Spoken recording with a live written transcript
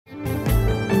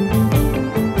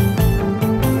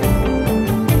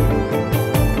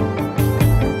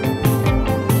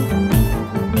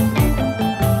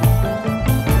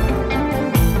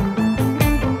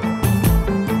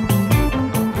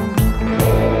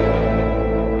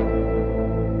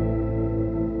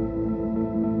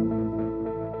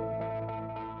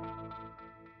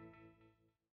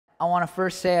want to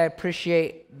first say I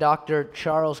appreciate Dr.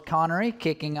 Charles Connery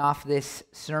kicking off this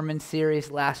sermon series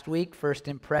last week, First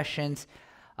Impressions.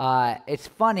 It's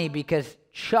funny because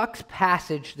Chuck's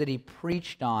passage that he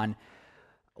preached on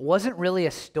wasn't really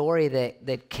a story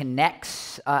that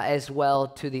connects as well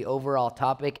to the overall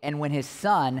topic. And when his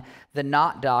son, the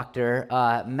not doctor,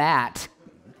 Matt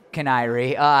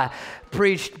Connery,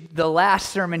 preached the last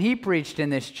sermon he preached in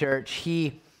this church,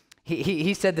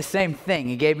 he said the same thing.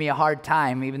 He gave me a hard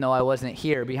time, even though I wasn't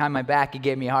here. Behind my back, he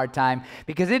gave me a hard time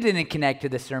because it didn't connect to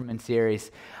the sermon series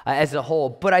as a whole.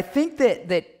 But I think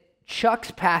that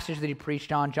Chuck's passage that he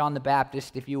preached on, John the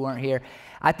Baptist, if you weren't here,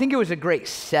 I think it was a great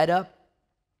setup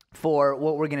for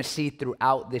what we're going to see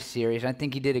throughout this series. I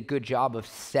think he did a good job of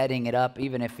setting it up,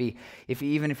 even if he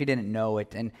didn't know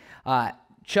it. And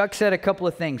Chuck said a couple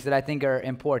of things that I think are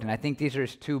important. I think these are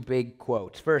his two big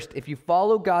quotes. First, if you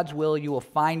follow God's will, you will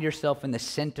find yourself in the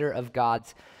center of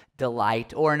God's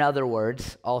delight. Or in other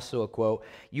words, also a quote,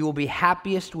 you will be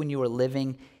happiest when you are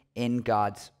living in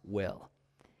God's will.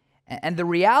 And the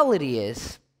reality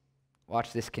is,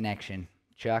 watch this connection.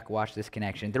 Chuck, watch this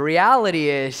connection. The reality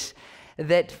is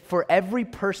that for every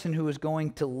person who is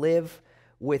going to live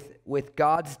with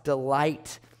God's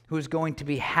delight, who is going to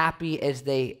be happy as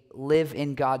they live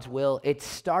in God's will, it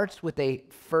starts with a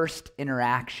first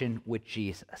interaction with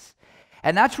Jesus.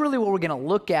 And that's really what we're going to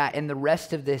look at in the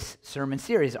rest of this sermon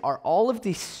series, are all of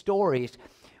these stories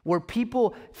where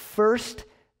people first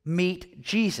meet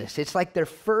Jesus. It's like their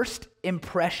first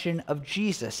impression of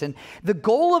Jesus. And the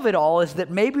goal of it all is that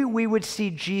maybe we would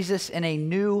see Jesus in a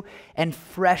new and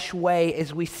fresh way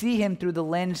as we see him through the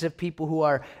lens of people who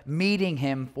are meeting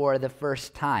him for the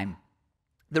first time.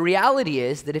 The reality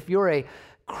is that if you're a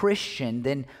Christian,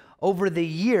 then over the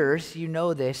years, you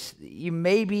know this, you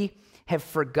maybe have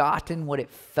forgotten what it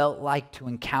felt like to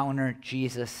encounter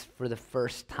Jesus for the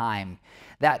first time.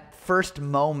 That first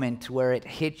moment where it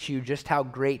hit you just how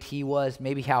great he was,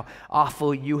 maybe how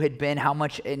awful you had been, how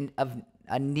much of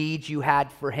a need you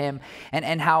had for him,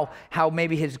 and how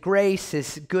maybe his grace,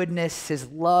 his goodness, his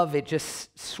love, it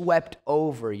just swept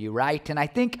over you, right? And I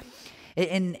think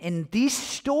in these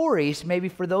stories, maybe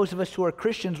for those of us who are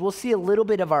Christians, we'll see a little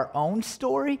bit of our own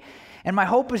story. And my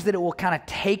hope is that it will kind of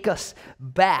take us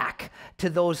back to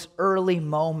those early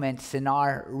moments in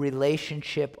our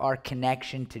relationship, our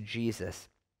connection to Jesus.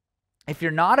 If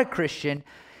you're not a Christian,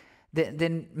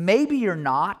 then maybe you're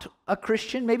not a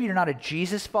Christian. Maybe you're not a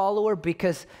Jesus follower,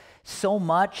 because so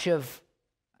much of,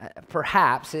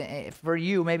 perhaps for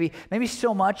you, maybe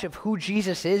so much of who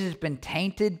Jesus is has been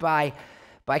tainted by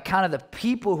kind of the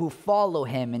people who follow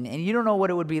him. And you don't know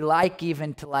what it would be like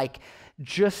even to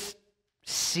just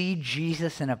see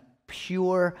Jesus in a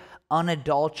pure,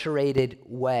 unadulterated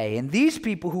way. And these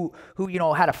people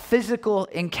who had a physical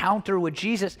encounter with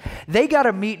Jesus, they got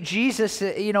to meet Jesus,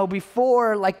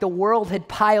 before the world had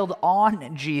piled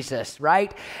on Jesus,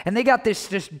 right? And they got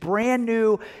this brand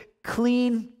new,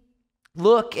 clean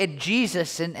look at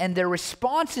Jesus, and their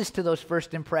responses to those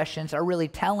first impressions are really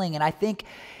telling. And I think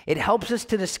it helps us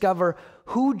to discover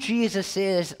who Jesus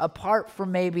is, apart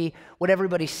from maybe what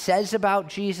everybody says about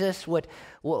Jesus, what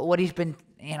he's been,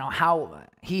 how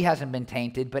he hasn't been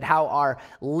tainted, but how our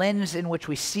lens in which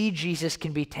we see Jesus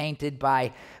can be tainted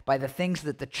by the things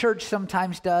that the church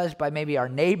sometimes does, by maybe our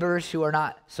neighbors who are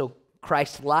not so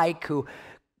Christ-like, who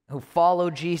follow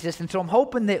Jesus. And so I'm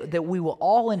hoping that we will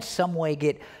all in some way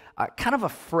get kind of a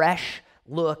fresh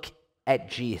look at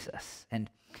Jesus. And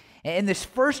in this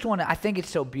first one, I think it's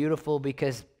so beautiful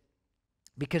because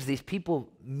these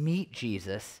people meet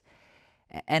Jesus,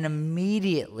 and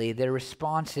immediately their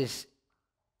response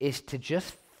is to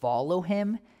just follow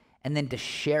him, and then to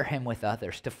share him with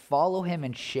others, to follow him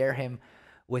and share him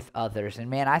with others. And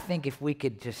man, I think if we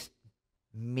could just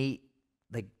meet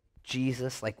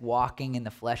Jesus, walking in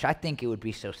the flesh, I think it would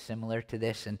be so similar to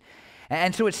this.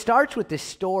 And so it starts with this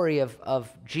story of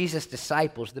Jesus'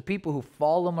 disciples, the people who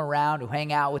follow him around, who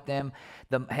hang out with him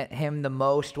the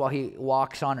most while he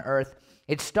walks on earth.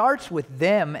 It starts with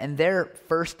them and their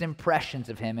first impressions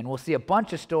of him. And we'll see a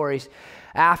bunch of stories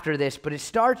after this, but it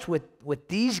starts with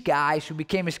these guys who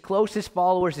became his closest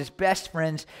followers, his best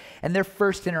friends, and their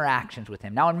first interactions with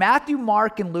him. Now in Matthew,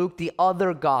 Mark, and Luke, the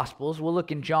other Gospels, we'll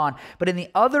look in John, but in the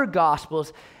other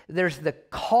Gospels, there's the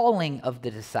calling of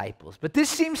the disciples. But this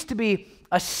seems to be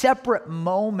a separate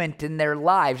moment in their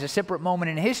lives, a separate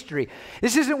moment in history.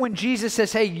 This isn't when Jesus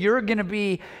says, hey, you're going to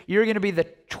be the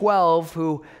 12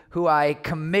 who I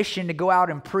commissioned to go out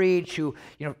and preach, who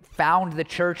found the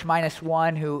church minus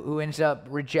one, who ends up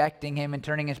rejecting him and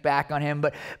turning his back on him.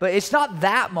 But it's not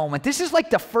that moment. This is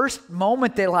the first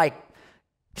moment that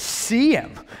see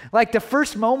him. Like the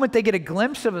first moment they get a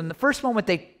glimpse of him, the first moment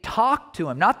they talk to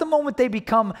him, not the moment they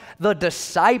become the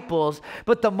disciples,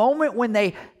 but the moment when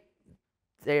they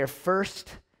are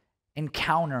first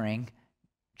encountering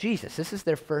Jesus. This is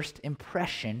their first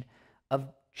impression of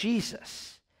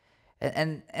Jesus.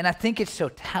 And I think it's so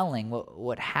telling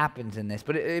what happens in this.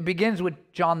 But it begins with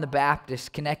John the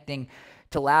Baptist connecting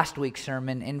to last week's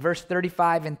sermon. In verse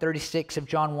 35 and 36 of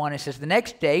John 1, it says, "The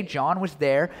next day John was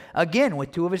there again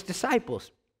with two of his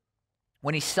disciples.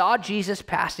 When he saw Jesus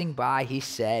passing by, he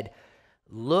said,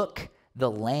 'Look,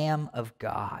 the Lamb of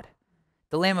God.'"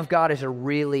 The Lamb of God is a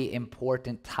really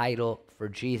important title for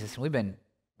Jesus. And we've been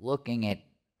looking at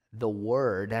the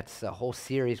Word. That's the whole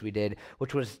series we did,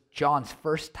 which was John's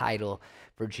first title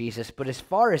for Jesus. But as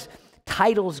far as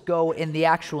titles go in the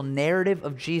actual narrative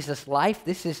of Jesus' life,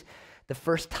 this is the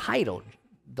first title,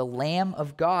 the Lamb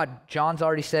of God. John's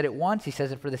already said it once. He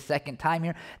says it for the second time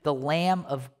here, the Lamb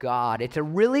of God. It's a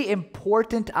really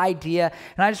important idea,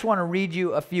 and I just want to read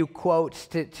you a few quotes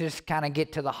to just kind of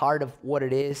get to the heart of what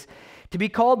it is. To be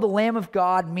called the Lamb of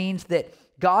God means that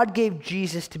God gave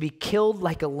Jesus to be killed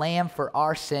like a lamb for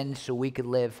our sins so we could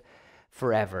live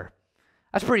forever.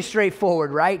 That's pretty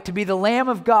straightforward, right? To be the Lamb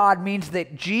of God means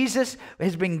that Jesus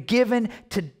has been given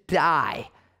to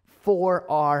die for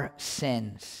our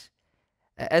sins.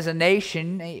 As a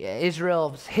nation,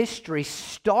 Israel's history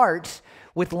starts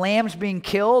with lambs being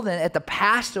killed at the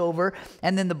Passover,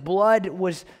 and then the blood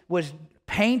was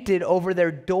painted over their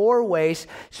doorways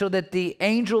so that the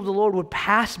angel of the Lord would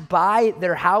pass by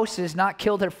their houses, not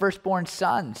kill their firstborn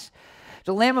sons.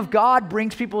 The Lamb of God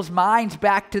brings people's minds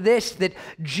back to this, that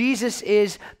Jesus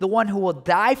is the one who will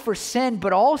die for sin,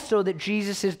 but also that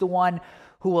Jesus is the one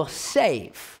who will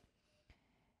save.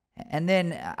 And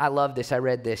then, I love this, I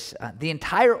read this. The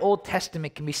entire Old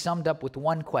Testament can be summed up with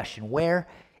one question: where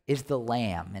is the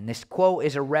Lamb? And this quote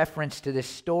is a reference to this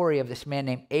story of this man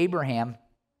named Abraham,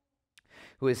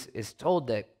 who is told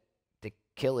to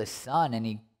kill his son, and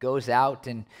he goes out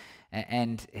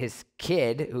and his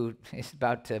kid, who is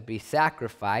about to be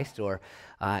sacrificed, or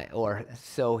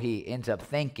so he ends up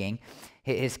thinking,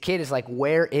 his kid is like,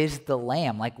 where is the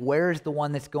lamb? Like, where is the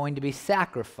one that's going to be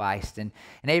sacrificed? And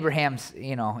Abraham's,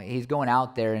 he's going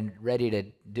out there and ready to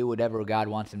do whatever God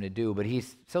wants him to do, but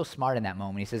he's so smart in that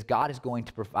moment. He says, God is going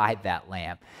to provide that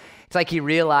lamb. It's like he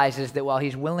realizes that while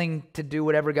he's willing to do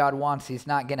whatever God wants, he's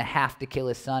not going to have to kill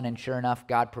his son, and sure enough,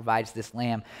 God provides this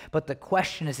lamb. But the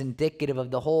question is indicative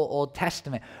of the whole Old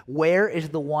Testament. Where is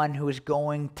the one who is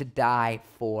going to die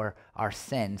for our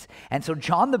sins? And so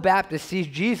John the Baptist sees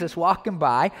Jesus walking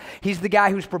by. He's the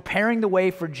guy who's preparing the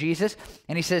way for Jesus,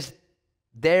 and he says,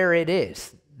 there it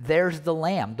is. There's the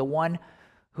lamb, the one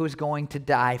who's going to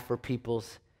die for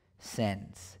people's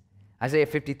sins. Isaiah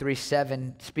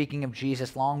 53:7, speaking of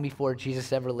Jesus, long before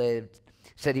Jesus ever lived,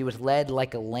 said he was led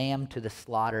like a lamb to the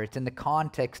slaughter. It's in the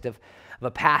context of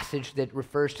a passage that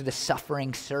refers to the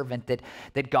suffering servant,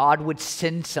 that God would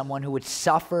send someone who would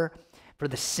suffer for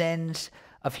the sins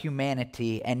of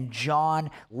humanity. And John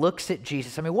looks at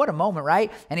Jesus. I mean, what a moment,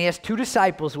 right? And he has two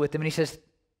disciples with him, and he says,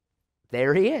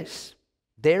 there he is.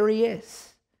 There he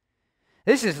is.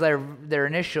 This is their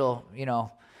initial,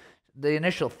 the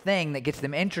initial thing that gets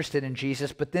them interested in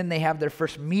Jesus, but then they have their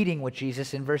first meeting with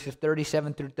Jesus in verses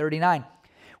 37 through 39.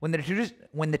 When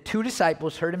the two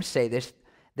disciples heard him say this,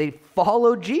 they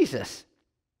followed Jesus.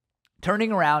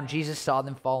 Turning around, Jesus saw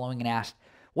them following and asked,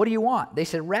 "What do you want?" They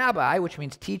said, "Rabbi," which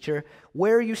means teacher,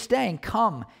 "where are you staying?"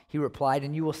 "Come," he replied,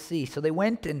 "and you will see." So they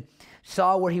went and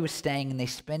saw where he was staying, and they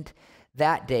spent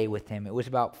that day with him. It was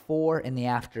about 4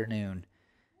 p.m.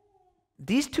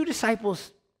 These two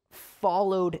disciples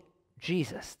followed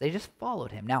Jesus. They just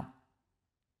followed him. Now,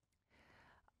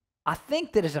 I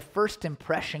think that as a first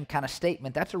impression kind of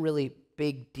statement, that's a really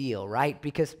big deal, right?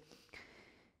 Because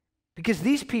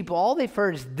these people, all they've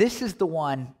heard is this is the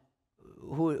one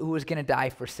who is going to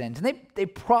die for sins. And they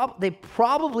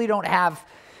probably don't have,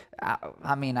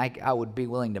 I would be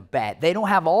willing to bet, they don't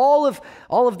have all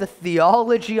of the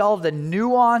theology, all of the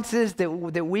nuances that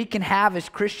we can have as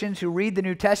Christians who read the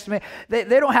New Testament. They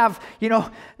don't have,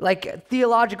 like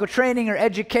theological training or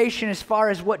education as far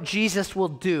as what Jesus will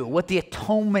do, what the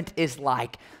atonement is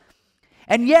like.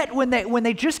 And yet when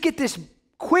they just get this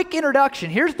quick introduction,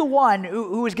 here's the one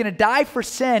who is going to die for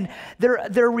sin,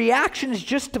 their reaction is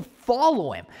just to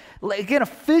follow him, like in a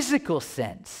physical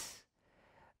sense.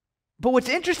 But what's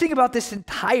interesting about this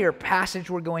entire passage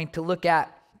we're going to look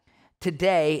at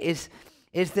today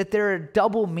is that there are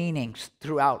double meanings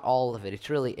throughout all of it. It's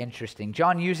really interesting.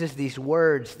 John uses these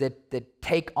words that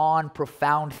take on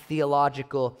profound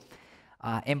theological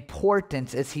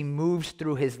importance as he moves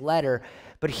through his letter.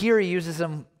 But here he uses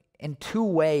them in two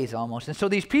ways almost. And so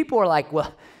these people are like,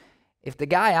 well, if the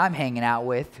guy I'm hanging out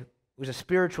with, who's a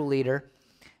spiritual leader,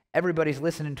 everybody's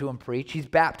listening to him preach, he's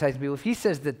baptizing people, if he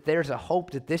says that there's a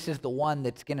hope that this is the one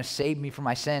that's going to save me from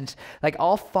my sins, like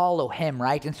I'll follow him,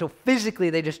 right? And so physically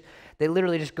they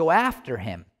literally just go after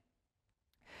him.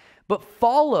 But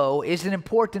follow is an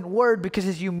important word, because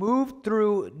as you move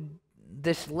through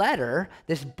this letter,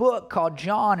 this book called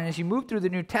John, and as you move through the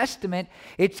New Testament,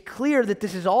 it's clear that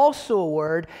this is also a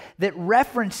word that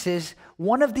references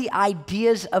one of the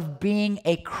ideas of being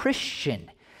a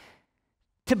Christian.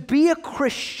 To be a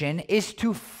Christian is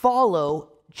to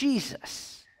follow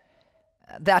Jesus.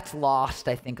 That's lost,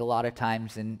 I think, a lot of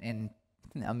times in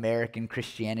American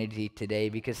Christianity today,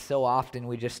 because so often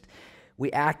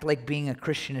we act like being a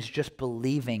Christian is just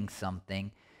believing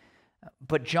something.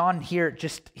 But John here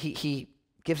he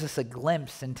gives us a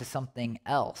glimpse into something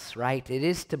else, right? It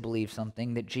is to believe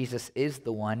something, that Jesus is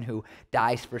the one who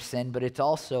dies for sin, but it's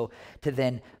also to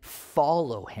then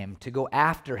follow him, to go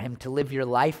after him, to live your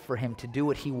life for him, to do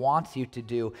what he wants you to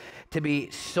do, to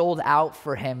be sold out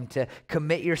for him, to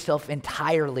commit yourself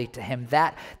entirely to him.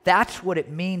 That's what it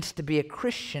means to be a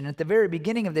Christian. At the very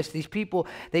beginning of this, these people,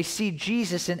 they see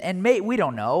Jesus, and we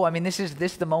don't know. I mean, is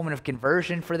this the moment of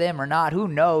conversion for them or not? Who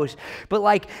knows? But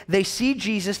like, they see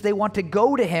Jesus, they want to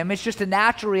go to him. It's just a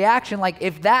natural reaction. Like,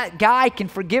 if that guy can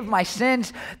forgive my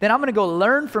sins, then I'm going to go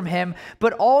learn from him.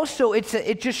 But also,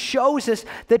 it just shows us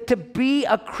that to be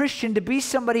a Christian, to be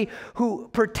somebody who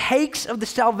partakes of the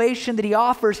salvation that he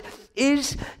offers,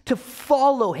 is to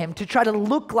follow him, to try to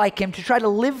look like him, to try to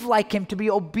live like him, to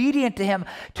be obedient to him,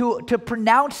 to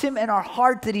pronounce him in our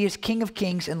heart that he is King of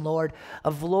Kings and Lord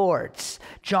of Lords.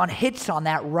 John hits on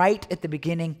that right at the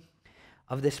beginning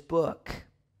of this book.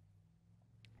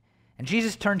 And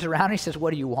Jesus turns around and he says, "What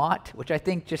do you want?" Which I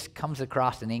think just comes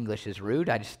across in English as rude.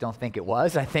 I just don't think it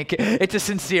was. I think it's a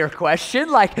sincere question.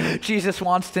 Like, Jesus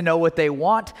wants to know what they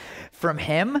want from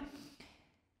him.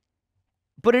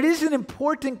 But it is an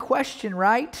important question,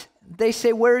 right? They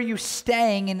say, "Where are you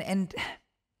staying?" And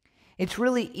it's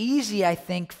really easy, I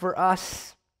think, for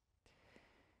us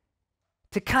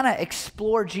to kind of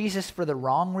explore Jesus for the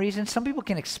wrong reasons. Some people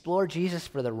can explore Jesus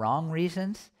for the wrong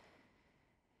reasons.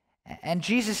 And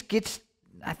Jesus gets,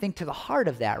 I think, to the heart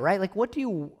of that, right? Like, what do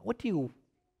you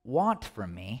want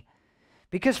from me?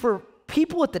 Because for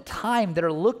people at the time that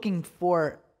are looking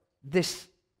for this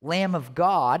Lamb of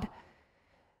God,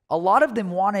 a lot of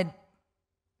them wanted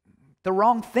the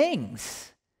wrong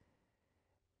things.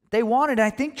 They wanted, I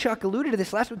think Chuck alluded to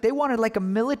this last week, they wanted like a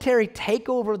military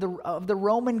takeover of the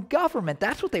Roman government.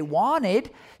 That's what they wanted,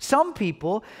 some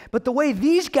people. But the way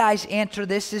these guys answer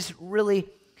this is really,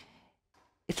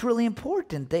 it's really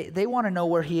important. They want to know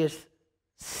where he is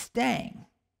staying.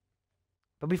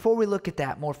 But before we look at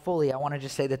that more fully, I want to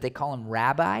just say that they call him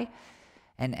rabbi.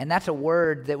 And that's a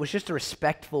word that was just a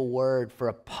respectful word for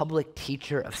a public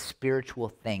teacher of spiritual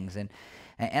things. And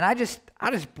I just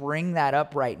bring that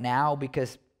up right now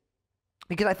because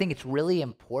I think it's really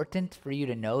important for you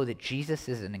to know that Jesus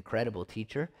is an incredible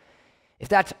teacher. If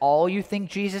that's all you think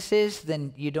Jesus is,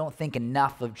 then you don't think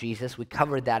enough of Jesus. We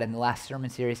covered that in the last sermon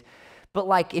series. But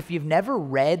like, if you've never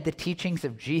read the teachings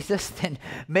of Jesus, then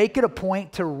make it a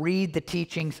point to read the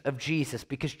teachings of Jesus,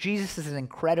 because Jesus is an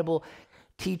incredible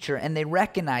teacher, and they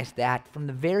recognize that from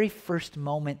the very first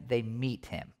moment they meet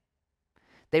him.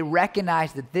 They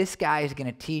recognize that this guy is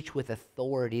going to teach with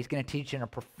authority. He's going to teach in a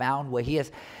profound way. He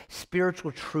has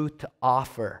spiritual truth to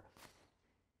offer.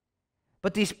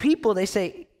 But these people, they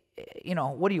say,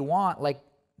 what do you want? Like,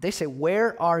 they say,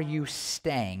 "Where are you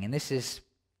staying?" And this is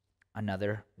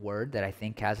another word that I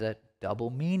think has a double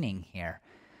meaning here.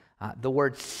 The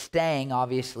word staying,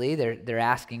 obviously, they're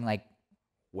asking, like,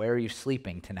 where are you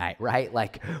sleeping tonight, right?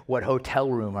 Like, what hotel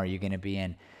room are you going to be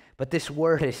in? But this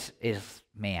word is,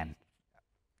 man,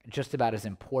 just about as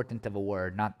important of a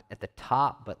word, not at the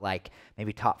top, but like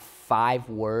maybe top 5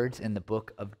 words in the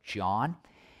book of John.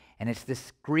 And it's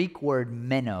this Greek word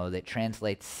meno that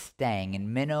translates staying.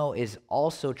 And meno is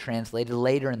also translated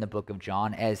later in the book of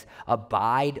John as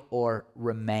abide or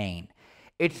remain.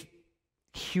 It's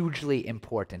hugely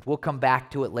important. We'll come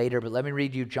back to it later, but let me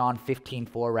read you John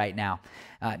 15:4 right now.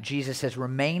 Jesus says,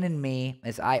 "Remain in me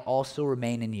as I also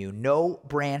remain in you. No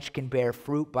branch can bear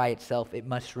fruit by itself. It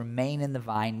must remain in the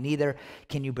vine. Neither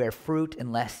can you bear fruit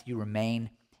unless you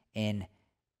remain in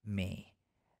me."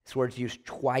 This word's used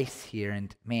twice here,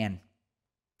 and man,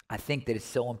 I think that it's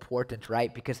so important,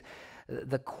 right? Because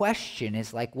the question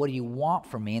is like, what do you want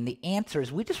from me? And the answer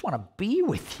is, we just want to be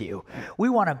with you. We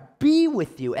want to be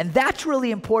with you. And that's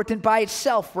really important by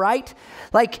itself, right?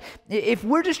 Like, if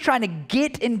we're just trying to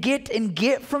get and get and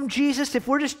get from Jesus, if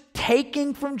we're just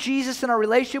taking from Jesus in our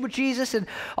relationship with Jesus, and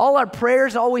all our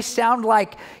prayers always sound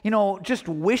like, just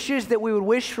wishes that we would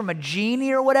wish from a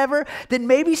genie or whatever, then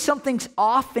maybe something's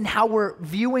off in how we're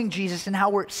viewing Jesus and how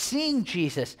we're seeing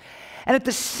Jesus. And at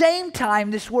the same time,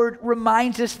 this word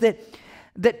reminds us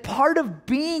that part of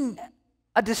being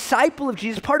a disciple of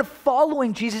Jesus, part of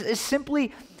following Jesus, is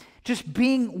simply just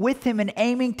being with him and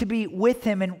aiming to be with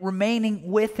him and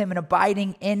remaining with him and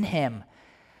abiding in him.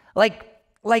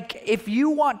 Like if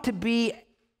you want to be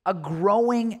a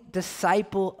growing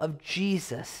disciple of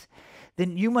Jesus,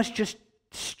 then you must just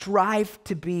strive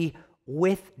to be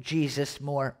with Jesus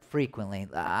more frequently.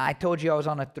 I told you I was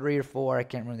on a 3 or 4, I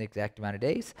can't remember the exact amount of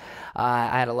days.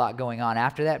 I had a lot going on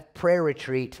after that prayer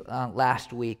retreat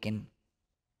last week. And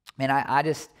man, I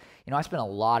just, I spent a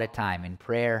lot of time in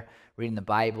prayer, reading the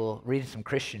Bible, reading some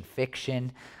Christian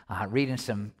fiction, reading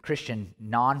some Christian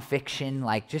nonfiction,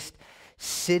 like just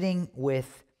sitting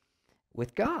with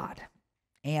God.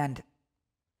 And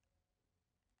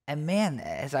man,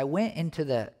 as I went into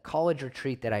the college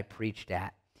retreat that I preached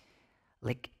at,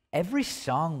 like every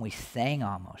song we sang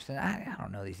almost, and I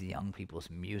don't know these young people's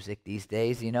music these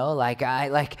days, I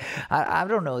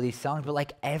don't know these songs, but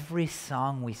like every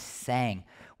song we sang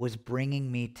was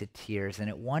bringing me to tears. And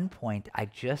at one point I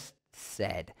just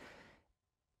said,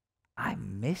 I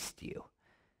missed you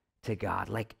to God.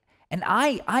 And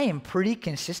I am pretty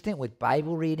consistent with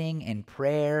Bible reading and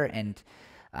prayer, and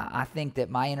I think that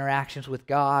my interactions with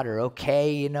God are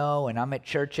okay, and I'm at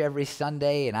church every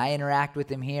Sunday and I interact with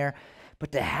him here.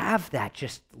 But to have that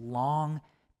just long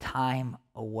time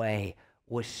away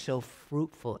was so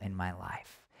fruitful in my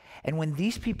life. And when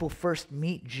these people first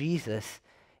meet Jesus,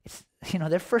 it's,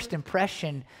 their first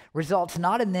impression results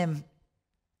not in them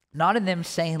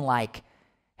saying like,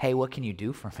 hey, what can you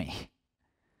do for me?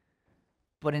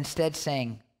 But instead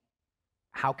saying,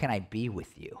 how can I be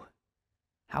with you?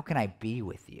 How can I be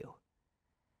with you?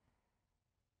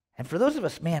 And for those of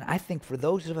us, man, I think for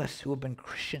those of us who have been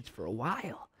Christians for a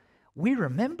while, we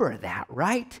remember that,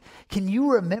 right? Can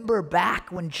you remember back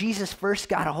when Jesus first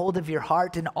got a hold of your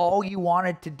heart and all you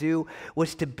wanted to do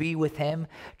was to be with him?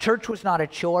 Church was not a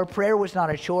chore. Prayer was not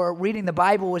a chore. Reading the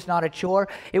Bible was not a chore.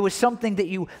 It was something that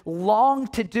you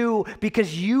longed to do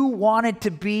because you wanted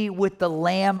to be with the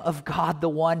Lamb of God, the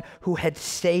one who had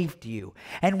saved you.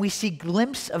 And we see a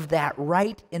glimpse of that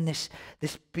right in this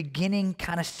beginning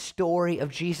kind of story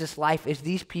of Jesus' life as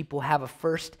these people have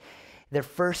their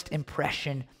first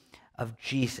impression of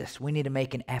Jesus. We need to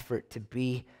make an effort to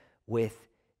be with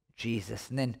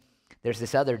Jesus. And then there's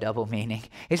this other double meaning.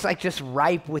 It's like just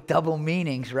ripe with double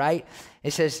meanings, right?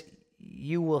 It says,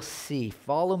 you will see.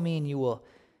 Follow me and you will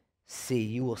see.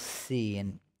 You will see.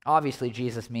 And obviously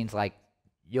Jesus means like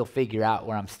you'll figure out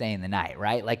where I'm staying the night,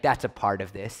 right? Like that's a part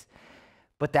of this.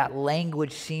 But that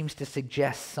language seems to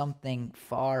suggest something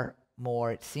far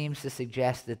more. It seems to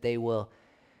suggest that they'll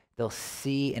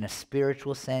see in a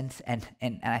spiritual sense, and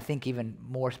I think even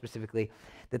more specifically,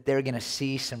 that they're going to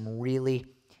see some really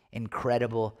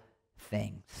incredible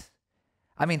things.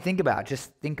 I mean, think about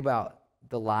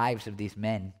the lives of these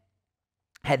men.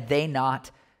 Had they not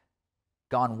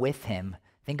gone with him,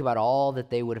 think about all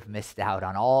that they would have missed out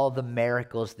on, all the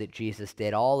miracles that Jesus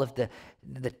did, all of the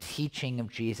teaching of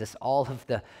Jesus, all of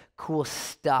the cool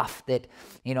stuff that,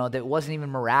 that wasn't even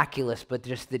miraculous, but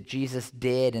just that Jesus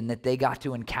did and that they got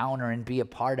to encounter and be a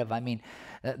part of. I mean,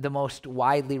 the most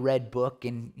widely read book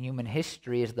in human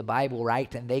history is the Bible,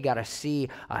 right? And they got to see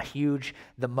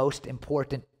the most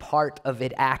important part of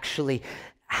it actually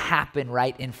happen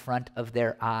right in front of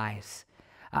their eyes.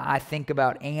 I think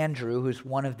about Andrew, who's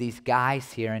one of these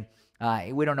guys here,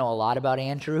 and we don't know a lot about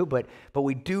Andrew, but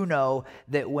we do know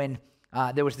that when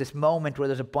there was this moment where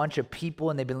there's a bunch of people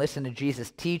and they've been listening to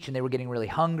Jesus teach and they were getting really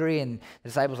hungry, and the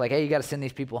disciples were like, hey, you got to send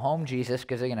these people home, Jesus,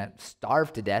 because they're going to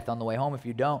starve to death on the way home if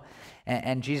you don't.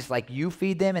 And Jesus like, you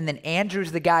feed them. And then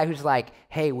Andrew's the guy who's like,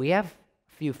 hey, we have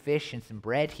a few fish and some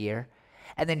bread here.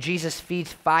 And then Jesus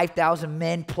feeds 5,000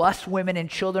 men plus women and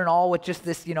children, all with just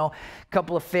this,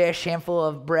 couple of fish, handful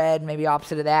of bread, maybe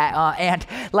opposite of that.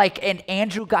 And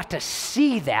Andrew got to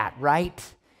see that, right?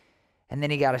 And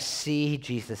then he got to see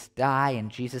Jesus die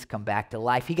and Jesus come back to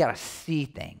life. He got to see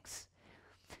things.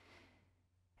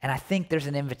 And I think there's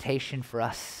an invitation for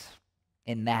us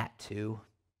in that too.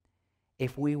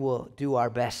 If we will do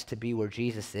our best to be where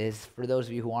Jesus is, for those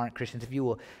of you who aren't Christians, if you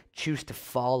will choose to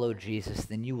follow Jesus,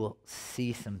 then you will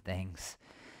see some things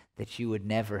that you would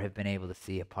never have been able to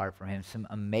see apart from him. Some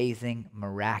amazing,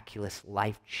 miraculous,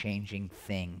 life-changing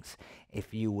things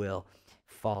if you will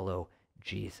follow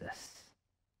Jesus.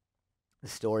 The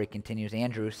story continues.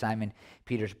 Andrew, Simon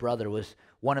Peter's brother, was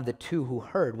one of the two who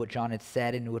heard what John had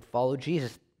said and who would follow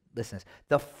Jesus. Listen to this.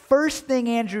 The first thing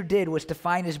Andrew did was to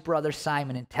find his brother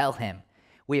Simon and tell him,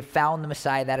 "We have found the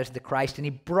Messiah, that is the Christ." And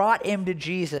he brought him to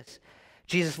Jesus.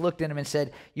 Jesus looked at him and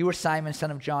said, "You are Simon,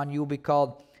 son of John. You will be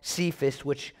called Cephas,"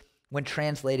 which when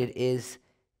translated is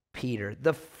Peter.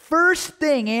 The first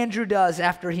thing Andrew does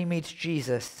after he meets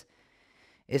Jesus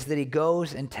is that he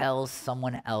goes and tells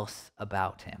someone else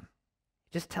about him.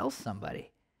 Just tells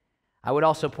somebody. I would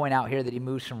also point out here that he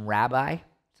moves from rabbi,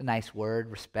 it's a nice word,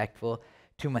 respectful,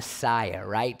 to Messiah,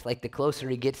 right? Like the closer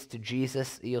he gets to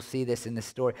Jesus, you'll see this in the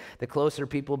story, the closer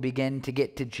people begin to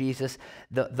get to Jesus,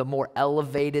 the more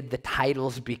elevated the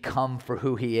titles become for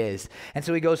who he is. And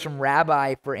so he goes from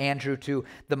rabbi for Andrew to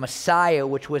the Messiah,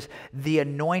 which was the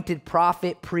anointed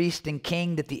prophet, priest, and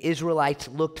king that the Israelites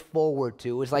looked forward to.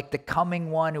 It was like the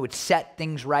coming one who would set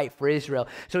things right for Israel.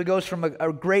 So he goes from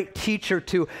a great teacher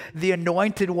to the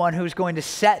anointed one who's going to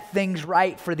set things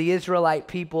right for the Israelite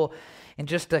people in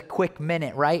just a quick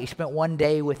minute, right? He spent one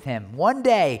day with him. One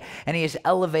day, and he has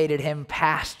elevated him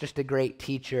past just a great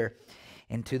teacher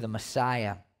into the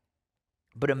Messiah.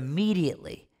 But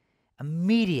immediately,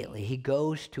 he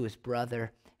goes to his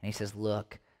brother and he says,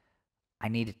 "Look, I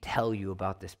need to tell you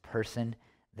about this person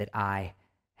that I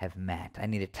have met. I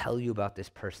need to tell you about this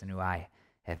person who I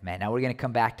have met." Now we're going to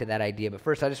come back to that idea, but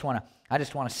first I just want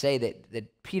to say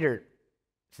that Peter's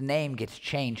name gets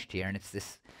changed here, and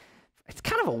it's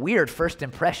kind of a weird first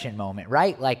impression moment,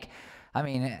 right? Like, I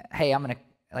mean, hey,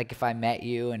 if I met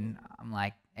you and I'm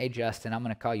like, "Hey, Justin, I'm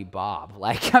going to call you Bob."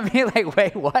 Like, I mean, like,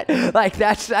 wait, what? Like,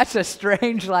 that's a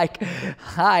strange, like,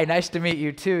 "Hi, nice to meet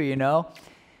you too," you know?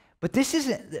 But this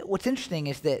isn't, what's interesting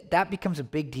is that becomes a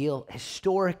big deal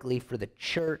historically for the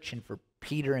church and for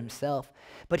Peter himself.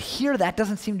 But here, that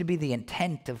doesn't seem to be the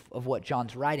intent of what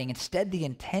John's writing. Instead, the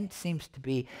intent seems to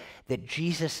be that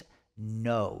Jesus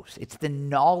knows. It's the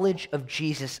knowledge of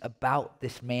Jesus about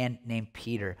this man named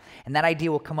Peter. And that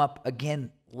idea will come up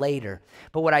again later.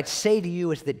 But what I'd say to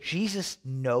you is that Jesus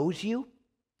knows you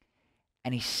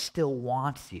and he still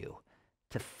wants you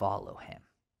to follow him.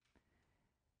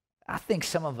 I think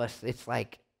some of us, it's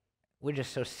like we're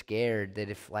just so scared that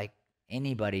if like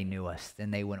anybody knew us, then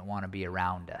they wouldn't want to be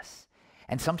around us.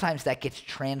 And sometimes that gets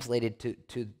translated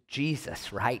to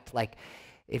Jesus, right? Like,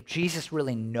 if Jesus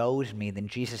really knows me, then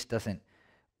Jesus doesn't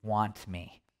want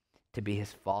me to be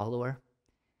his follower.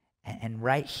 And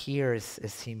right here,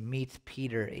 as he meets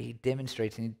Peter, he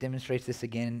demonstrates this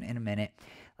again in a minute,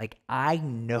 like, I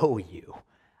know you.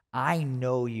 I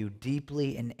know you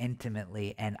deeply and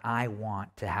intimately, and I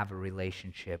want to have a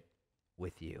relationship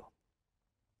with you.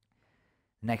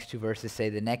 The next two verses say,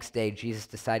 the next day Jesus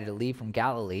decided to leave from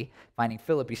Galilee. Finding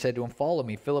Philip, he said to him, "Follow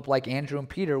me." Philip, like Andrew and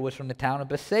Peter, was from the town of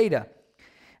Bethsaida.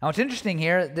 Now, what's interesting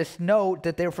here, this note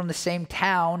that they're from the same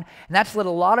town, and that's led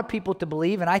a lot of people to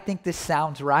believe, and I think this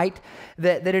sounds right,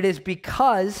 that it is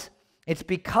because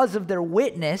of their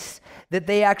witness that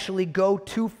they actually go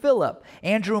to Philip.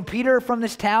 Andrew and Peter are from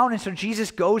this town, and so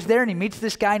Jesus goes there and he meets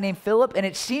this guy named Philip, and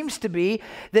it seems to be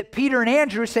that Peter and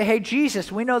Andrew say, "Hey,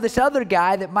 Jesus, we know this other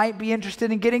guy that might be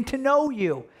interested in getting to know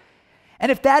you."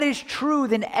 And if that is true,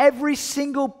 then every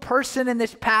single person in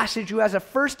this passage who has a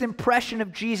first impression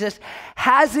of Jesus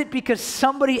has it because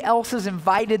somebody else has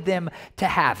invited them to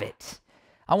have it.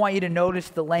 I want you to notice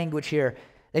the language here.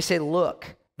 They say,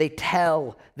 "Look," they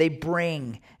tell, they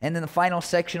bring, and then the final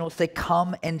section will say,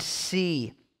 "Come and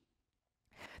see."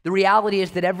 The reality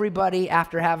is that everybody,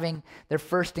 after having their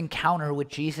first encounter with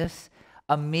Jesus,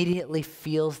 immediately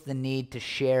feels the need to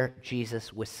share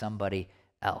Jesus with somebody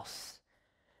else.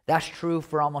 That's true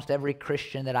for almost every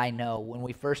Christian that I know. When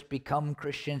we first become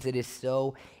Christians, it is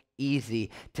so easy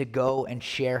to go and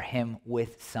share him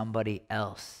with somebody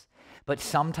else. But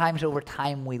sometimes over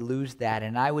time we lose that.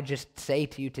 And I would just say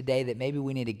to you today that maybe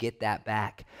we need to get that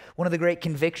back. One of the great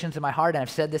convictions in my heart, and I've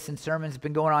said this in sermons, it's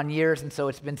been going on years, and so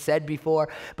it's been said before,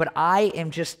 but I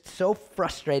am just so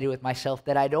frustrated with myself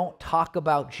that I don't talk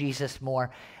about Jesus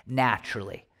more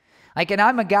naturally. Like, and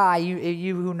I'm a guy,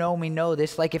 you who know me know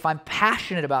this, like if I'm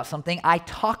passionate about something, I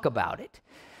talk about it.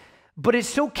 But it's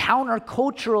so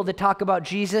countercultural to talk about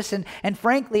Jesus, and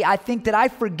frankly, I think that I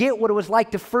forget what it was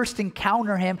like to first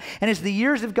encounter him, and as the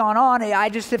years have gone on, I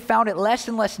just have found it less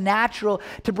and less natural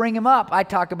to bring him up. I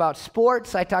talk about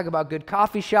sports, I talk about good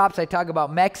coffee shops, I talk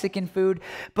about Mexican food,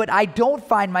 but I don't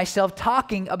find myself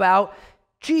talking about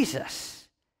Jesus.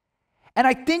 And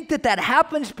I think that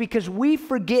happens because we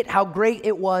forget how great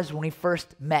it was when we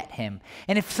first met him.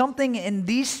 And if something in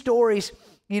these stories,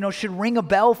 should ring a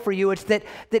bell for you, it's that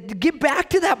to get back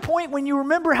to that point when you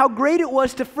remember how great it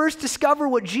was to first discover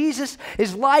what Jesus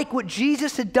is like, what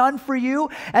Jesus had done for you,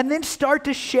 and then start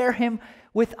to share him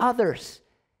with others.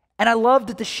 And I love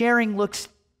that the sharing looks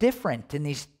different in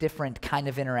these different kind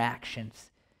of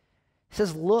interactions. It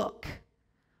says, look.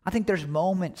 I think there's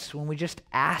moments when we just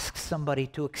ask somebody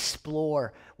to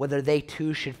explore whether they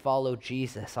too should follow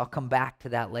Jesus. I'll come back to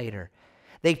that later.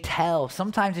 They tell.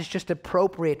 Sometimes it's just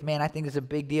appropriate, man, I think it's a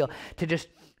big deal, to just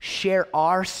share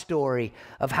our story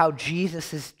of how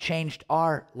Jesus has changed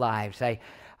our lives. I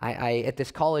at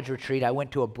this college retreat, I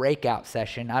went to a breakout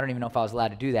session. I don't even know if I was allowed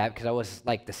to do that because I was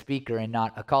like the speaker and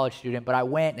not a college student, but I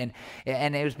went,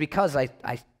 and it was because I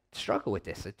struggle with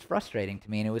this. It's frustrating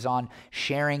to me. And it was on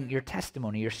sharing your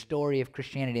testimony, your story of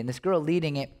Christianity. And this girl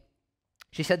leading it,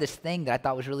 she said this thing that I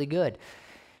thought was really good.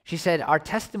 She said, our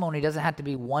testimony doesn't have to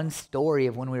be one story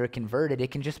of when we were converted.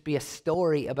 It can just be a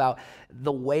story about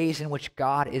the ways in which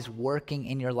God is working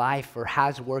in your life or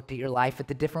has worked in your life at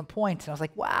the different points. And I was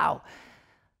like, wow,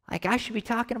 like I should be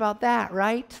talking about that,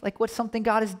 right? Like what's something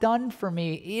God has done for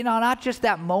me, not just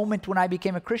that moment when I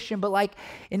became a Christian, but like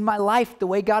in my life, the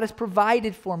way God has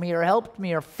provided for me or helped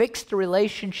me or fixed a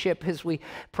relationship as we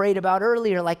prayed about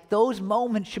earlier, like those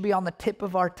moments should be on the tip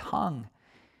of our tongue.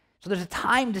 So there's a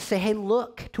time to say, hey,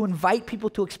 look, to invite people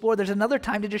to explore. There's another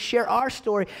time to just share our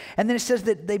story. And then it says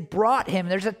that they brought him.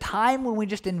 There's a time when we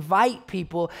just invite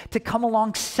people to come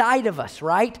alongside of us,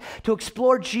 right? To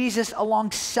explore Jesus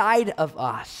alongside of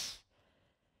us.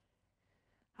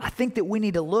 I think that we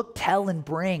need to look, tell, and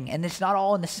bring. And it's not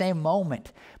all in the same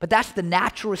moment. But that's the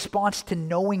natural response to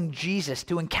knowing Jesus,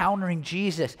 to encountering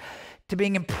Jesus, to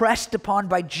being impressed upon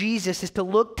by Jesus, is to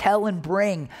look, tell, and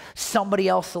bring somebody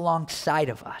else alongside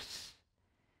of us.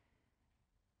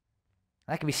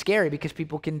 That can be scary because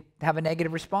people can have a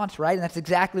negative response, right? And that's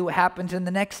exactly what happens in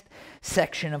the next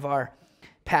section of our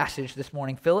passage this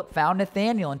morning. Philip found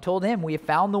Nathanael and told him, we have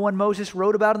found the one Moses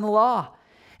wrote about in the law,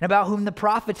 and about whom the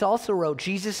prophets also wrote,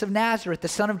 Jesus of Nazareth, the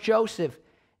son of Joseph.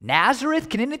 Nazareth?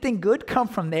 Can anything good come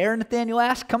from there? Nathanael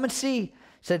asked. Come and see,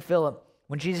 said Philip.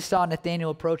 When Jesus saw Nathanael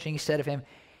approaching, he said of him,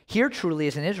 here truly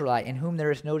is an Israelite in whom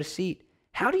there is no deceit.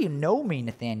 How do you know me?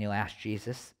 Nathanael asked.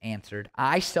 Jesus answered,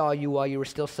 I saw you while you were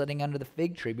still sitting under the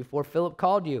fig tree before Philip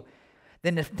called you.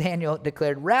 Then Nathanael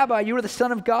declared, Rabbi, you are the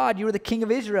Son of God. You are the King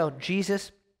of Israel.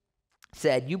 Jesus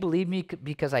said, you believe me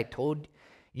because I told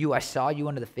you I saw you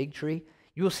under the fig tree?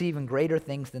 You will see even greater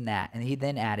things than that. And he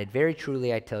then added, very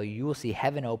truly I tell you, you will see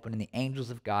heaven open and the angels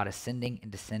of God ascending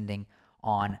and descending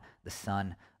on the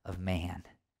Son of Man.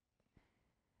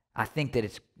 I think that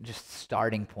it's just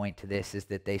starting point to this is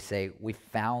that they say, we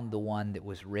found the one that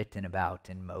was written about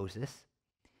in Moses.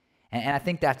 And I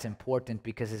think that's important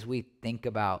because as we think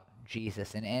about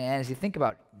Jesus and as you think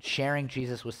about sharing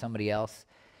Jesus with somebody else,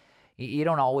 you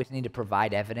don't always need to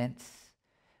provide evidence,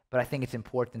 but I think it's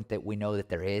important that we know that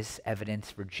there is evidence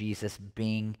for Jesus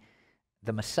being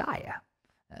the Messiah,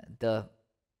 the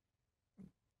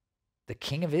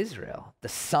King of Israel, the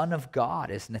Son of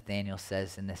God, as Nathanael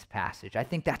says in this passage. I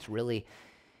think that's really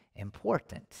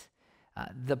important.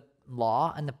 The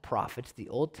law and the prophets, the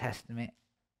Old Testament,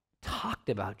 talked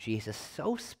about Jesus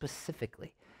so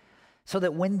specifically. So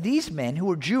that when these men who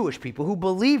were Jewish people who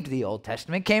believed the Old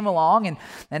Testament came along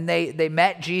and they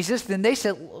met Jesus, then they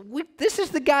said, this is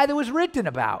the guy that was written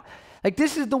about. Like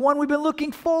this is the one we've been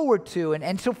looking forward to.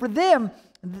 And so for them,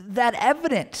 that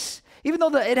evidence, even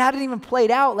though it hadn't even played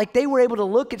out, like they were able to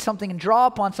look at something and draw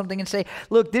upon something and say,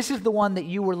 look, this is the one that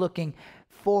you were looking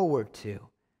forward to.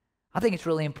 I think it's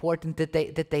really important that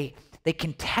they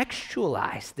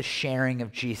contextualize the sharing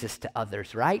of Jesus to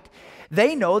others, right?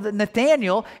 They know that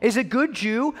Nathanael is a good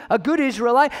Jew, a good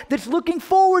Israelite that's looking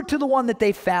forward to the one that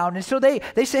they found. And so they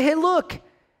say, hey, look,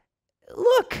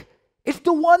 it's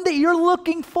the one that you're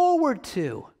looking forward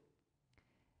to.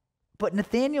 But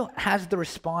Nathanael has the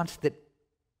response that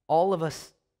all of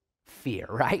us fear,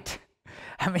 right?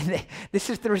 I mean, this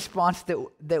is the response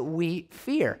that we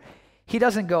fear. He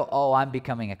doesn't go, oh, I'm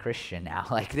becoming a Christian now.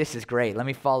 Like, this is great. Let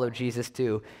me follow Jesus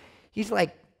too. He's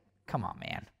like, come on,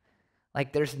 man.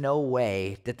 Like, there's no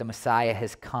way that the Messiah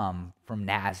has come from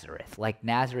Nazareth. Like,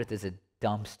 Nazareth is a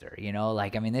dumpster, you know?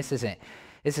 Like, I mean, this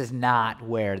is not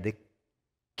where the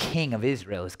King of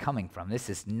Israel is coming from. This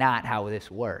is not how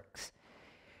this works.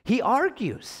 He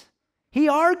argues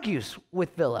with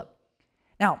Philip.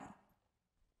 Now,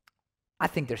 I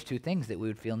think there's two things that we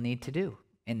would feel need to do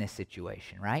in this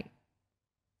situation, right?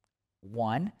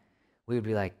 One, we would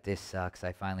be like, this sucks.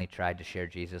 I finally tried to share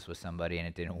Jesus with somebody and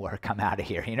it didn't work. I'm out of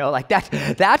here. You know, like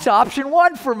that's option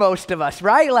one for most of us,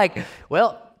 right? Like,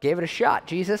 well, gave it a shot,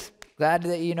 Jesus. Glad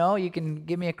that, you can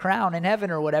give me a crown in heaven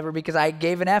or whatever because I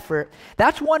gave an effort.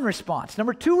 That's one response.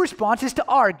 Number two response is to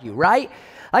argue, right?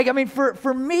 Like, I mean,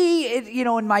 for me,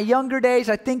 in my younger days,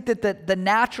 I think that the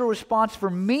natural response for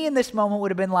me in this moment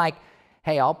would have been like,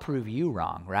 hey, I'll prove you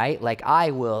wrong, right? Like,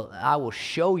 I will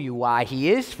show you why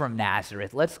he is from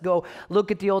Nazareth. Let's go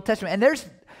look at the Old Testament. And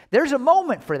there's a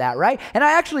moment for that, right? And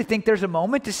I actually think there's a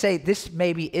moment to say this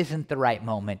maybe isn't the right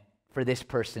moment for this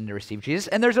person to receive Jesus.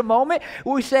 And there's a moment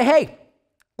where we say, hey,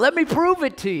 let me prove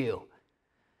it to you.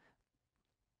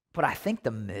 But I think the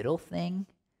middle thing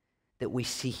that we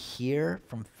see here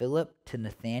from Philip to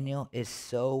Nathanael is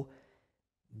so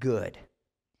good.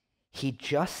 He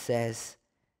just says,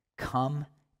 come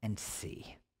and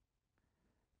see.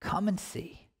 Come and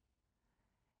see.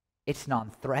 It's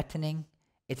non-threatening.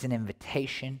 It's an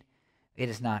invitation. It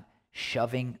is not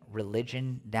shoving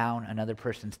religion down another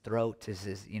person's throat. This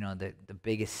is, the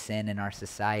biggest sin in our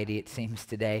society, it seems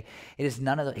today. It is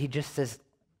none of the, he just says,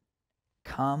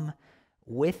 come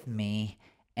with me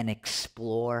and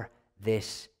explore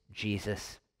this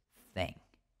Jesus thing.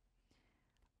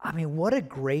 I mean, what a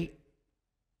great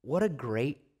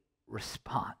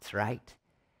response, right?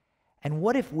 And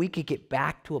what if we could get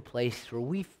back to a place where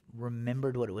we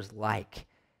remembered what it was like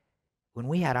when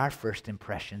we had our first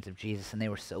impressions of Jesus and they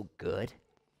were so good,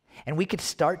 and we could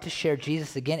start to share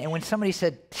Jesus again, and when somebody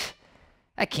said,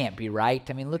 that can't be right.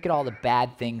 I mean, look at all the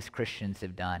bad things Christians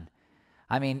have done.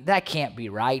 I mean, that can't be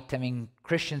right. I mean,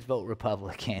 Christians vote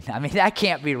Republican. I mean, that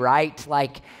can't be right.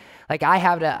 Like I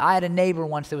had a neighbor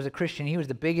once that was a Christian. He was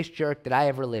the biggest jerk that I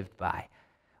ever lived by.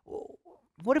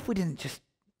 What if we didn't just,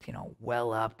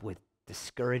 well up with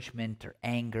discouragement or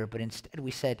anger, but instead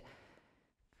we said,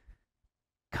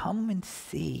 come and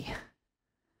see.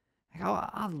 Like,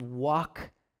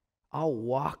 I'll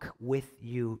walk with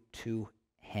you to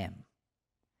him.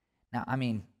 Now, I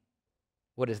mean,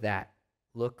 what does that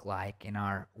look like in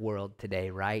our world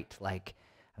today, right? Like,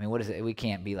 I mean, what is it? We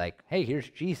can't be like, hey, here's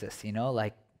Jesus,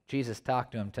 like Jesus,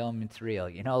 talk to him, tell him it's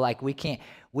real. Like we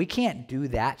can't do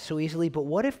that so easily. But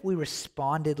what if we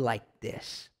responded like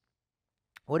this?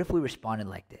 What if we responded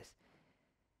like this?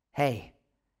 Hey,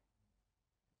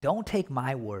 don't take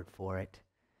my word for it,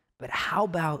 but how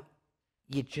about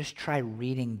you just try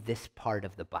reading this part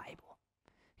of the Bible?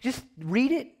 Just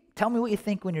read it. Tell me what you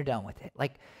think when you're done with it.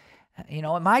 Like,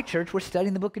 at my church, we're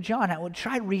studying the book of John. I would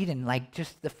try reading like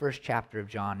just the first chapter of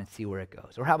John and see where it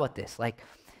goes. Or how about this? Like,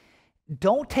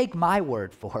 don't take my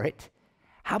word for it.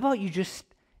 How about you just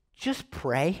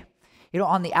pray?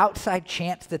 On the outside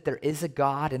chance that there is a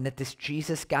God and that this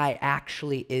Jesus guy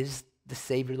actually is the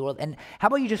Savior of the world. And how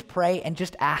about you just pray and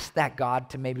just ask that God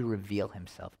to maybe reveal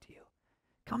himself to you?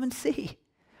 Come and see.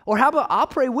 Or how about I'll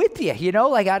pray with you,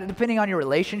 depending on your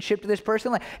relationship to this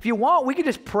person. Like, if you want, we could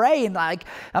just pray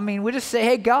and we just say,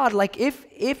 hey, God, like if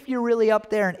you're really up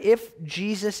there and if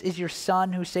Jesus is your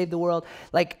son who saved the world,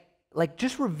 like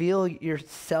just reveal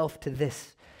yourself to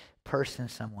this person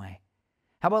some way.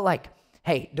 How about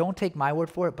hey, don't take my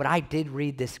word for it, but I did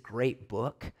read this great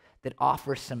book that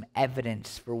offers some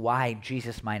evidence for why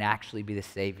Jesus might actually be the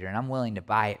Savior, and I'm willing to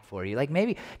buy it for you.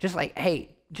 Maybe just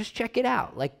hey, just check it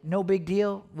out. No big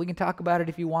deal. We can talk about it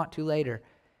if you want to later.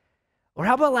 Or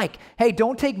how about hey,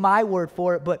 don't take my word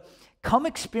for it, but come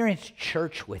experience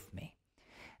church with me.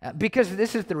 Because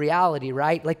this is the reality,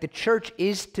 right? The church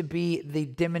is to be the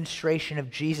demonstration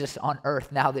of Jesus on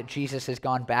earth now that Jesus has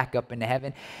gone back up into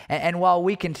heaven. And while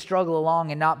we can struggle along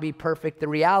and not be perfect, the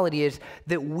reality is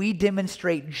that we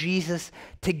demonstrate Jesus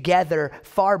together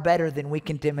far better than we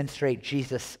can demonstrate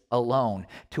Jesus alone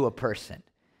to a person.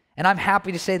 And I'm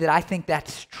happy to say that I think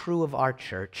that's true of our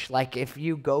church. If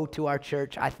you go to our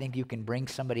church, I think you can bring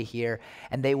somebody here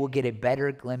and they will get a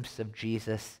better glimpse of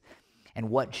Jesus and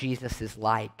what Jesus is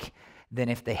like than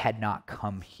if they had not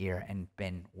come here and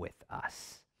been with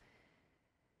us.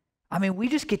 I mean, we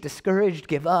just get discouraged,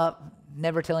 give up,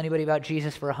 never tell anybody about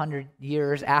Jesus for 100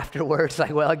 years afterwards,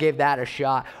 I gave that a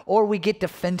shot. Or we get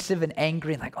defensive and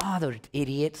angry and oh, those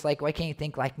idiots, why can't you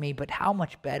think like me? But how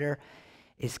much better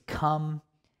is come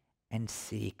and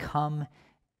see. Come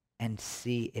and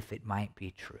see if it might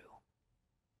be true.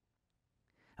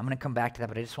 I'm going to come back to that,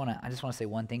 but I just want to say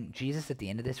one thing. Jesus at the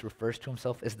end of this refers to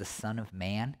himself as the Son of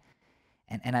Man.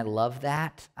 And I love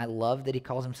that. I love that he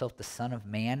calls himself the Son of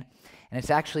Man. And it's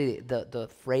actually the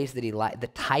phrase that the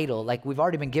title, like we've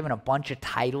already been given a bunch of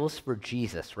titles for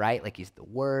Jesus, right? Like he's the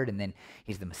Word, and then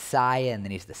he's the Messiah, and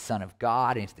then he's the Son of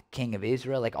God, and he's the King of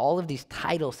Israel. Like all of these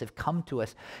titles have come to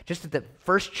us just at the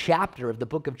first chapter of the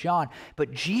book of John.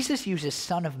 But Jesus uses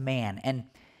Son of Man, and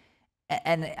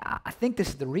I think this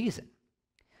is the reason.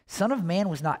 Son of Man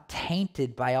was not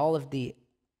tainted by all of the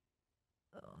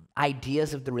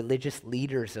ideas of the religious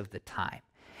leaders of the time.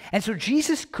 And so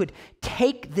Jesus could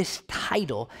take this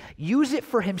title, use it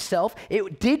for himself.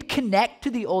 It did connect to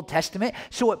the Old Testament,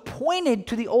 so it pointed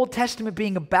to the Old Testament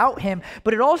being about him,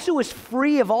 but it also was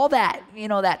free of all that,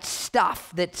 that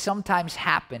stuff that sometimes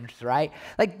happens, right?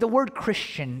 Like the word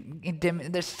Christian,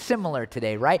 they're similar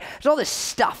today, right? There's all this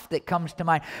stuff that comes to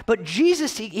mind. But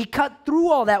Jesus, he cut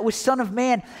through all that with Son of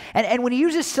Man. And when he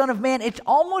uses Son of Man, it's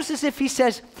almost as if he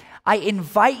says, I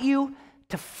invite you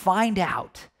to find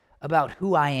out about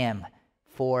who I am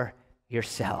for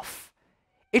yourself.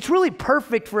 It's really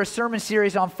perfect for a sermon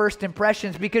series on first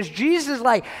impressions, because Jesus is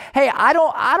like, hey, I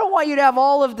don't want you to have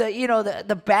all of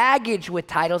the baggage with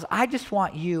titles. I just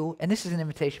want you, and this is an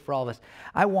invitation for all of us,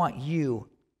 I want you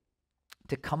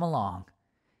to come along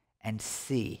and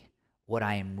see what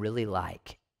I am really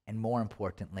like, and more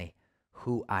importantly,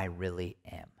 who I really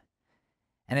am.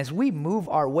 And as we move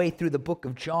our way through the book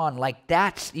of John, like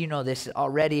that's, this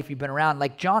already, if you've been around,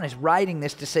 like John is writing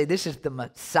this to say this is the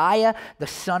Messiah, the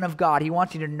Son of God. He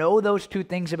wants you to know those two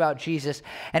things about Jesus.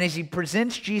 And as he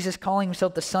presents Jesus calling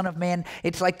himself the Son of Man,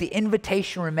 it's like the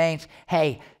invitation remains,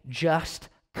 hey, just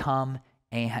come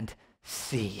and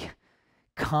see.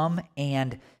 Come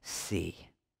and see.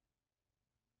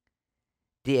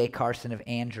 D.A. Carson of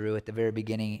Andrew, at the very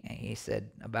beginning, he said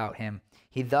about him,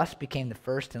 he thus became the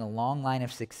first in a long line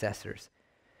of successors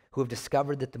who have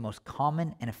discovered that the most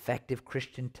common and effective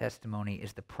Christian testimony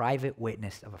is the private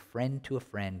witness of a friend to a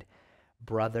friend,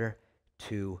 brother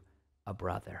to a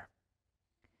brother.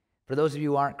 For those of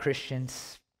you who aren't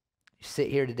Christians, you sit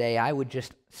here today, I would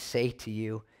just say to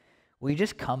you, will you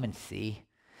just come and see?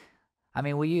 I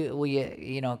mean, will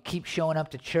you keep showing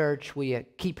up to church? Will you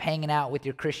keep hanging out with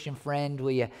your Christian friend?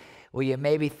 Will you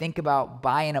maybe think about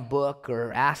buying a book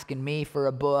or asking me for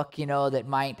a book, that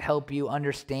might help you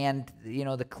understand,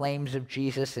 the claims of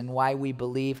Jesus and why we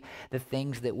believe the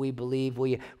things that we believe? Will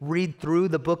you read through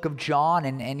the book of John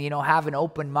and have an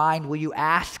open mind? Will you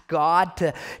ask God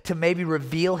to maybe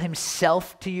reveal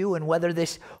himself to you and whether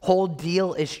this whole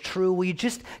deal is true? Will you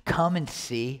just come and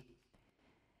see?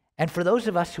 And for those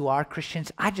of us who are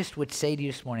Christians, I just would say to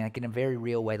you this morning, like in a very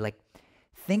real way, like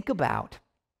think about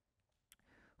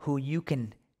who you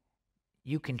can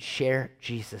share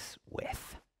Jesus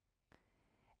with.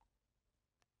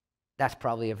 That's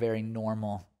probably a very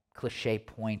normal cliche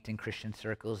point in Christian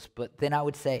circles, but then I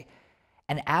would say,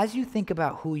 and as you think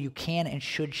about who you can and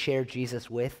should share Jesus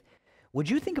with, would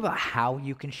you think about how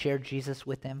you can share Jesus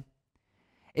with him?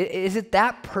 Is it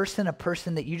that person a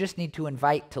person that you just need to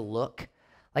invite to look?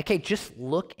 Like, hey, just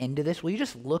look into this. Will you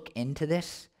just look into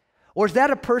this? Or is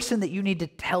that a person that you need to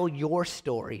tell your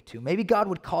story to? Maybe God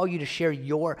would call you to share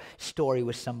your story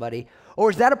with somebody. Or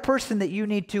is that a person that you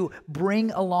need to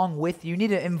bring along with you? You need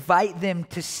to invite them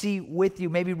to see with you,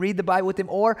 maybe read the Bible with them,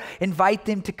 or invite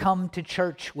them to come to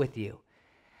church with you.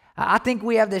 I think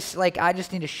we have this, like, I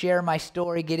just need to share my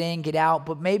story, get in, get out.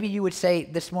 But maybe you would say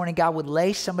this morning, God would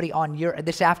lay somebody on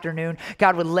this afternoon,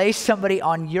 God would lay somebody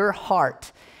on your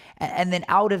heart. And then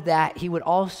out of that, he would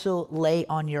also lay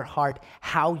on your heart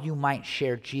how you might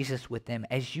share Jesus with them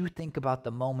as you think about the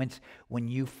moments when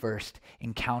you first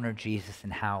encountered Jesus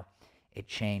and how it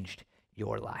changed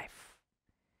your life.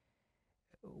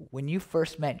 When you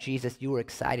first met Jesus, you were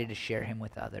excited to share him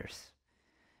with others.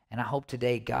 And I hope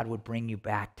today God would bring you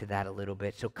back to that a little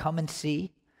bit. So come and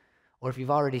see, or if you've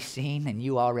already seen and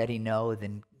you already know,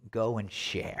 then go and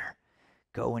share.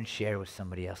 Go and share with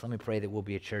somebody else. Let me pray that we'll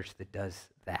be a church that does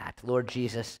that. Lord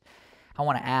Jesus, I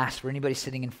want to ask for anybody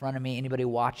sitting in front of me, anybody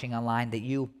watching online, that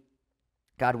you,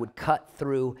 God, would cut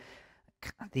through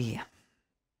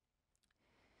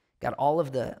God, all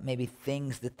of the maybe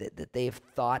things that they've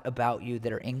thought about you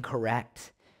that are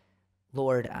incorrect.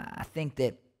 Lord, I think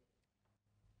that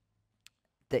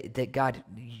God,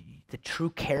 the true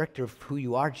character of who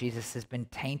you are, Jesus, has been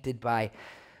tainted by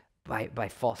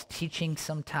false teaching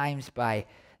sometimes, by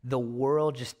the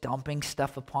world just dumping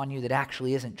stuff upon you that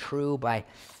actually isn't true, by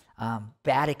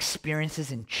bad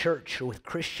experiences in church or with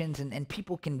Christians, and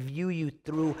people can view you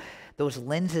through those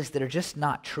lenses that are just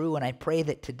not true. And I pray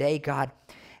that today, God,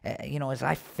 as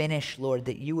I finish, Lord,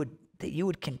 that you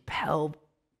would compel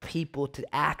people to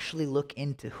actually look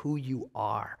into who you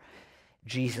are.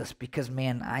 Jesus, because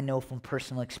man, I know from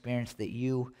personal experience that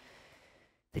you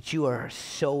are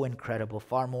so incredible,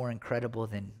 far more incredible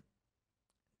than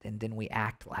we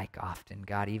act like often,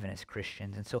 God, even as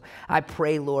Christians. And so I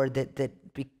pray, Lord, that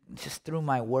just through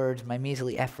my words, my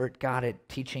measly effort, God, at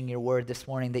teaching your word this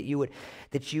morning, that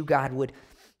you, God,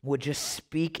 would just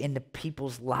speak into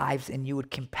people's lives and you would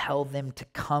compel them to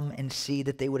come and see,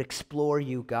 that they would explore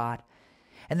you, God.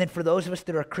 And then for those of us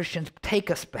that are Christians, take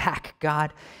us back,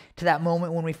 God, to that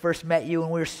moment when we first met you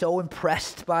and we were so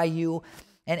impressed by you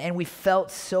and we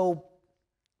felt so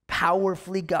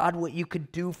powerfully, God, what you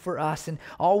could do for us. And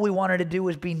all we wanted to do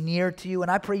was be near to you. And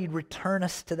I pray you'd return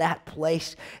us to that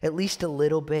place at least a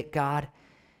little bit, God.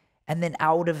 And then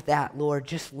out of that, Lord,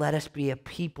 just let us be a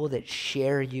people that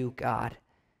share you, God.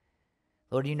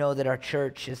 Lord, you know that our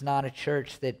church is not a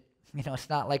church that, it's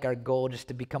not like our goal just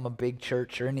to become a big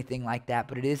church or anything like that,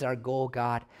 but it is our goal,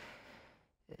 God.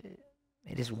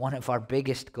 It is one of our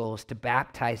biggest goals to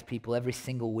baptize people every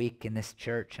single week in this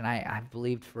church. And I've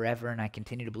believed forever, and I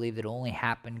continue to believe that it'll only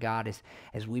happen, God,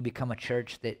 as we become a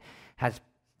church that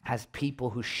has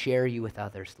people who share you with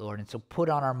others, Lord. And so put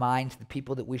on our minds the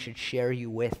people that we should share you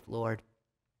with, Lord.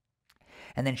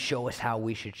 And then show us how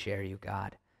we should share you,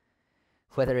 God.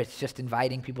 Whether it's just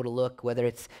inviting people to look, whether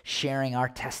it's sharing our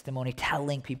testimony,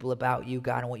 telling people about you,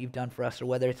 God, and what you've done for us, or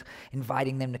whether it's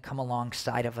inviting them to come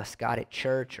alongside of us, God, at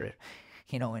church or,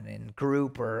 in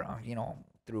group or,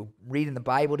 through reading the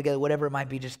Bible together, whatever it might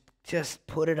be, just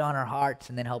put it on our hearts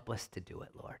and then help us to do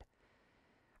it, Lord.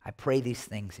 I pray these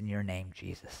things in your name,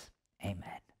 Jesus.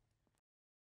 Amen.